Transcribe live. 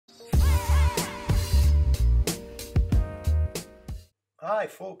Hi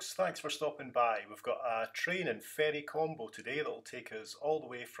folks, thanks for stopping by. We've got a train and ferry combo today that will take us all the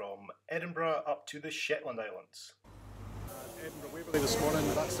way from Edinburgh up to the Shetland Islands. Edinburgh Waverley this morning,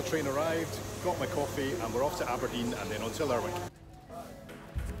 that's the train arrived, got my coffee and we're off to Aberdeen and then on to Lerwick.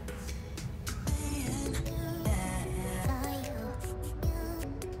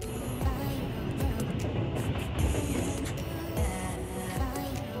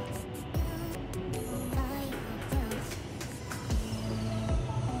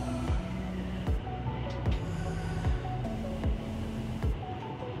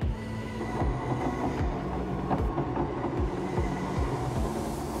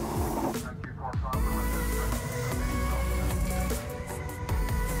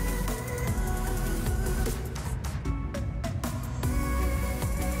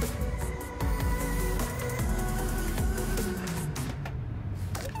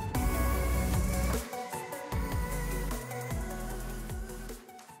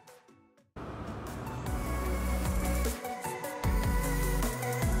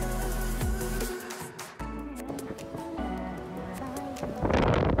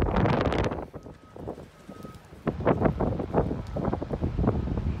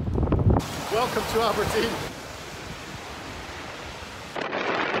 Welcome to Aberdeen.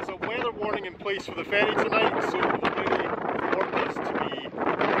 There's a weather warning in place for the ferry tonight, so hopefully warned us to be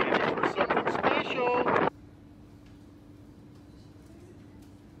ready for something special.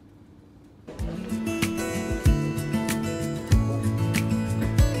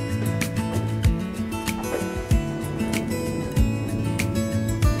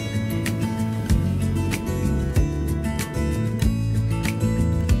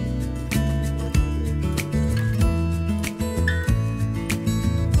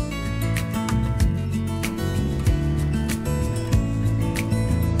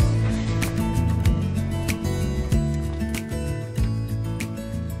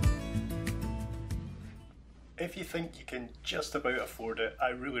 If you think you can just about afford it, I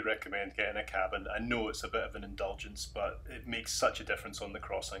really recommend getting a cabin. I know it's a bit of an indulgence, but it makes such a difference on the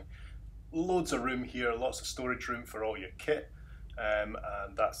crossing. Loads of room here, lots of storage room for all your kit, and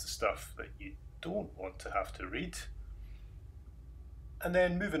that's the stuff that you don't want to have to read. And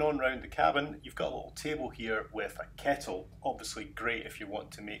then moving on round the cabin, you've got a little table here with a kettle. Obviously great if you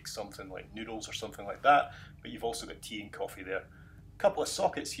want to make something like noodles or something like that, but you've also got tea and coffee there. Couple of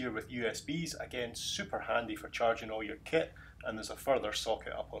sockets here with USBs, again super handy for charging all your kit, and there's a further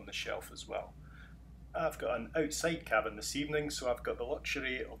socket up on the shelf as well. I've got an outside cabin this evening, so I've got the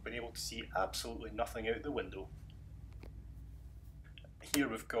luxury of being able to see absolutely nothing out the window. Here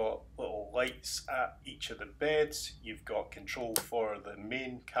we've got little lights at each of the beds, you've got control for the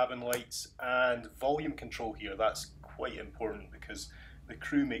main cabin lights and volume control here. That's quite important because the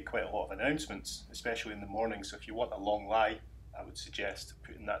crew make quite a lot of announcements, especially in the morning, so if you want a long lie, I would suggest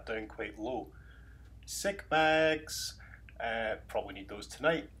putting that down quite low. Sick bags, probably need those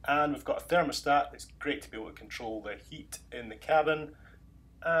tonight. And we've got a thermostat. It's great to be able to control the heat in the cabin.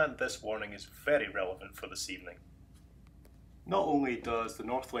 And this warning is very relevant for this evening. Not only does the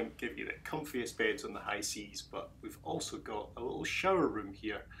Northlink give you the comfiest beds on the high seas, but we've also got a little shower room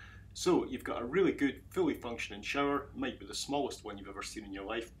here. So you've got a really good, fully functioning shower. It might be the smallest one you've ever seen in your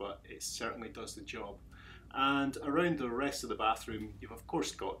life, but it certainly does the job. And around the rest of the bathroom, you've of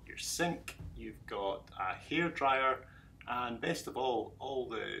course got your sink, you've got a hair dryer, and best of all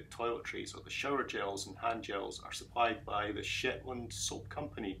the toiletries or the shower gels and hand gels are supplied by the Shetland soap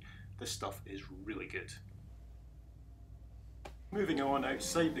company. This stuff is really good. Moving on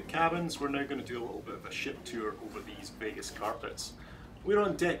outside the cabins, we're now going to do a little bit of a ship tour over these Vegas carpets. We're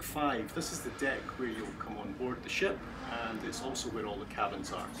on deck 5. This is the deck where you'll come on board the ship, and it's also where all the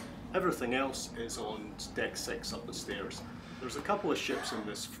cabins are. Everything else is on deck 6 up the stairs. There's a couple of ships in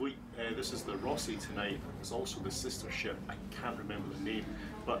this fleet. This is the Rossi tonight. There's also the sister ship. I can't remember the name,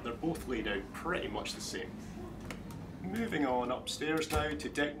 but they're both laid out pretty much the same. Moving on upstairs now to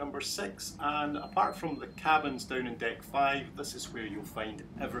deck number 6, and apart from the cabins down in deck 5, this is where you'll find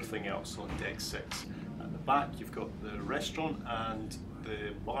everything else on deck 6. At the back you've got the restaurant and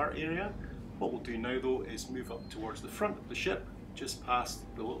the bar area. What we'll do now though is move up towards the front of the ship, just past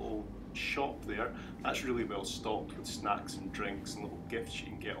the little shop there. That's really well stocked with snacks and drinks and little gifts you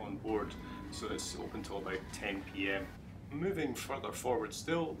can get on board, so it's open till about 10 PM. Moving further forward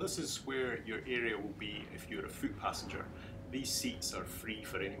still, this is where your area will be if you're a foot passenger. These seats are free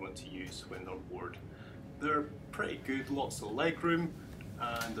for anyone to use when they're on board. They're pretty good, lots of leg room,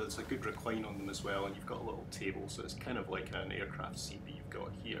 and there's a good recline on them as well, and you've got a little table, so it's kind of like an aircraft seat that you've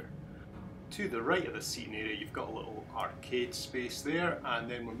got here. To the right of the seating area, you've got a little arcade space there, and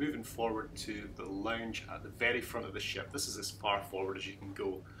then we're moving forward to the lounge at the very front of the ship. This is as far forward as you can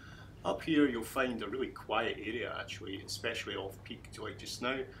go. Up here you'll find a really quiet area actually, especially off peak like just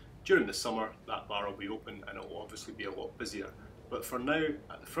now. During the summer that bar will be open and it will obviously be a lot busier. But for now,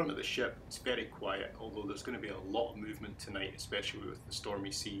 at the front of the ship, it's very quiet, although there's going to be a lot of movement tonight, especially with the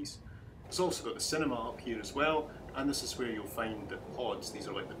stormy seas. It's also got the cinema up here as well, and this is where you'll find the pods. These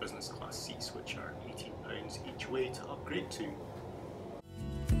are like the business class seats, which are £18 each way to upgrade to.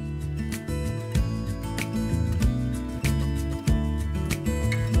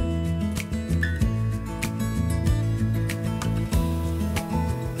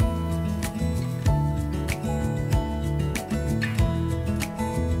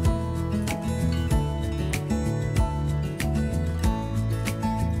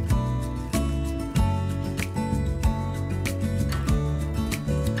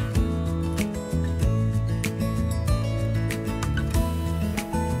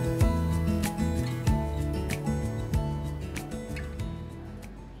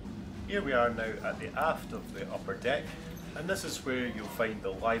 Here we are now at the aft of the upper deck, and this is where you'll find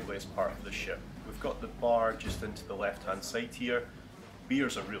the liveliest part of the ship. We've got the bar just into the left hand side here.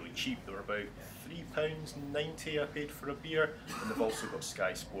 Beers are really cheap, they're about £3.90 I paid for a beer, and they've also got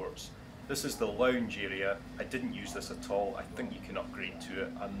Sky Sports. This is the lounge area. I didn't use this at all. I think you can upgrade to it.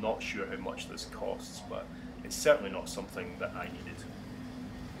 I'm not sure how much this costs, but it's certainly not something that I needed.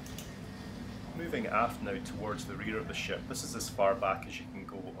 Moving aft now towards the rear of the ship, this is as far back as you can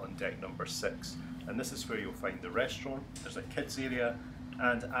go on deck number 6, and this is where you'll find the restaurant. There's a kids area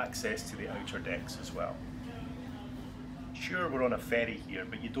and access to the outer decks as well. Sure, we're on a ferry here,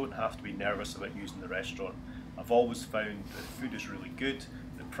 but you don't have to be nervous about using the restaurant. I've always found the food is really good,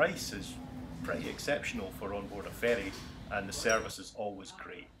 the price is pretty exceptional for on board a ferry, and the service is always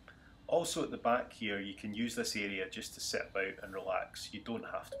great. Also at the back here, you can use this area just to sit about and relax. You don't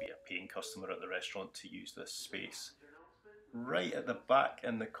have to be a paying customer at the restaurant to use this space. Right at the back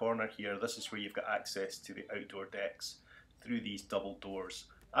in the corner here, this is where you've got access to the outdoor decks through these double doors.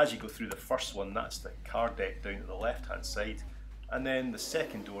 As you go through the first one, that's the car deck down at the left hand side, and then the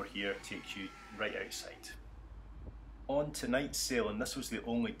second door here takes you right outside. On tonight's sailing, this was the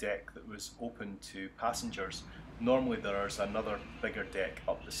only deck that was open to passengers. Normally there's another bigger deck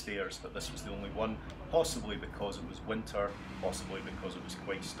up the stairs, but this was the only one, possibly because it was winter, possibly because it was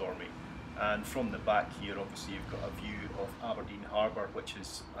quite stormy. And from the back here, obviously you've got a view of Aberdeen Harbour, which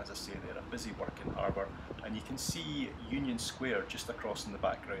is, as I say, they're a busy working harbour, and you can see Union Square just across in the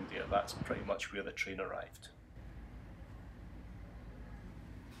background there. That's pretty much where the train arrived.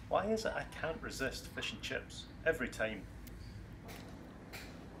 Why is it I can't resist fish and chips every time?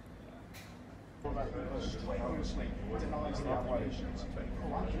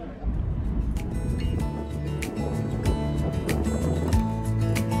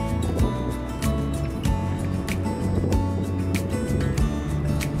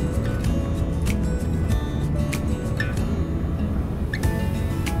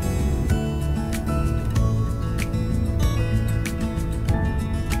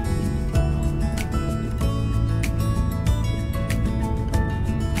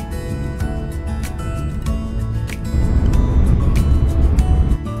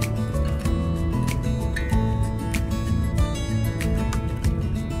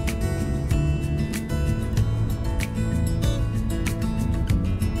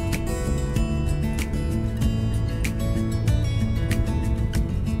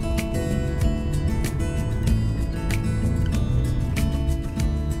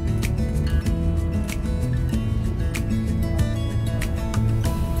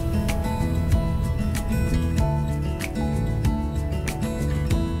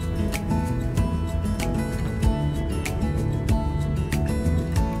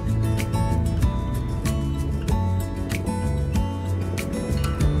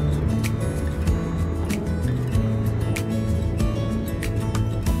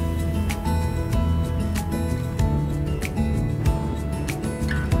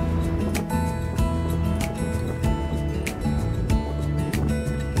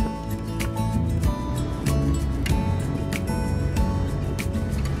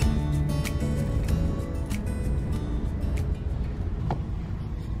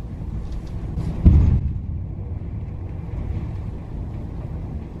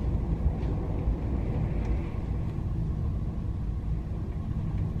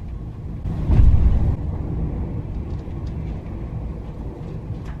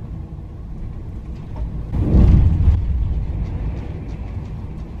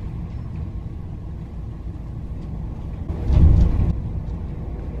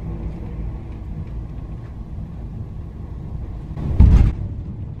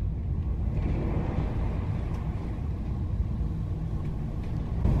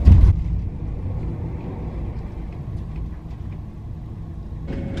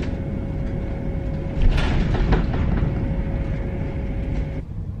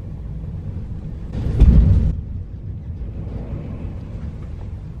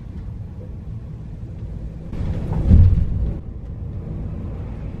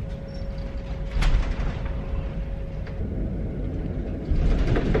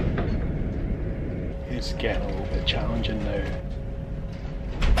 is getting a little bit challenging now.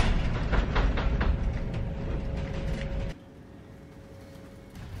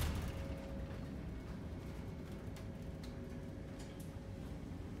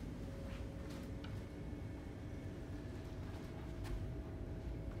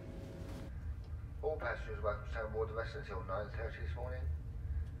 All passengers are welcome to stay on board the vessel until 9:30 this morning.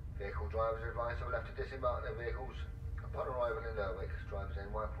 Vehicle drivers are advised they will have to disembark their vehicles upon arrival in Lerwick. Drivers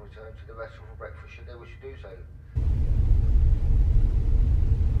then will return to the vessel for breakfast should they wish to do so.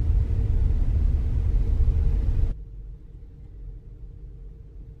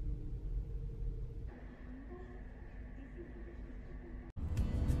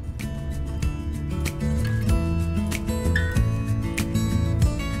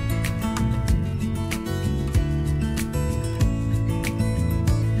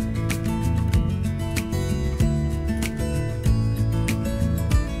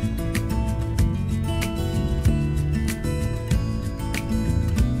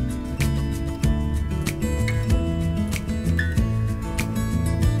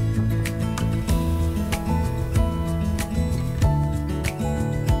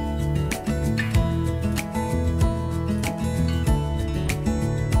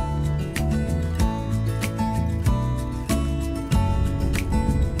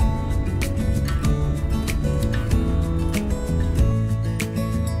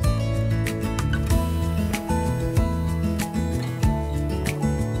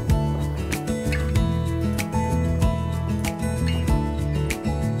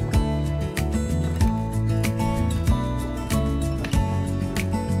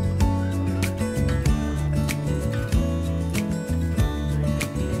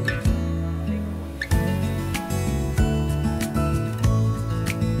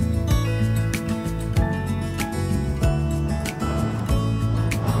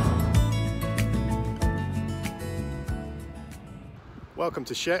 Welcome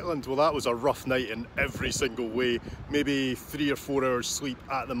to Shetland. Well, that was a rough night in every single way. Maybe 3 or 4 hours sleep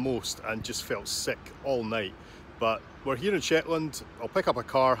at the most, and just felt sick all night. But we're here in Shetland. I'll pick up a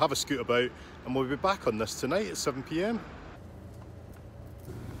car, have a scoot about, and we'll be back on this tonight at 7 PM.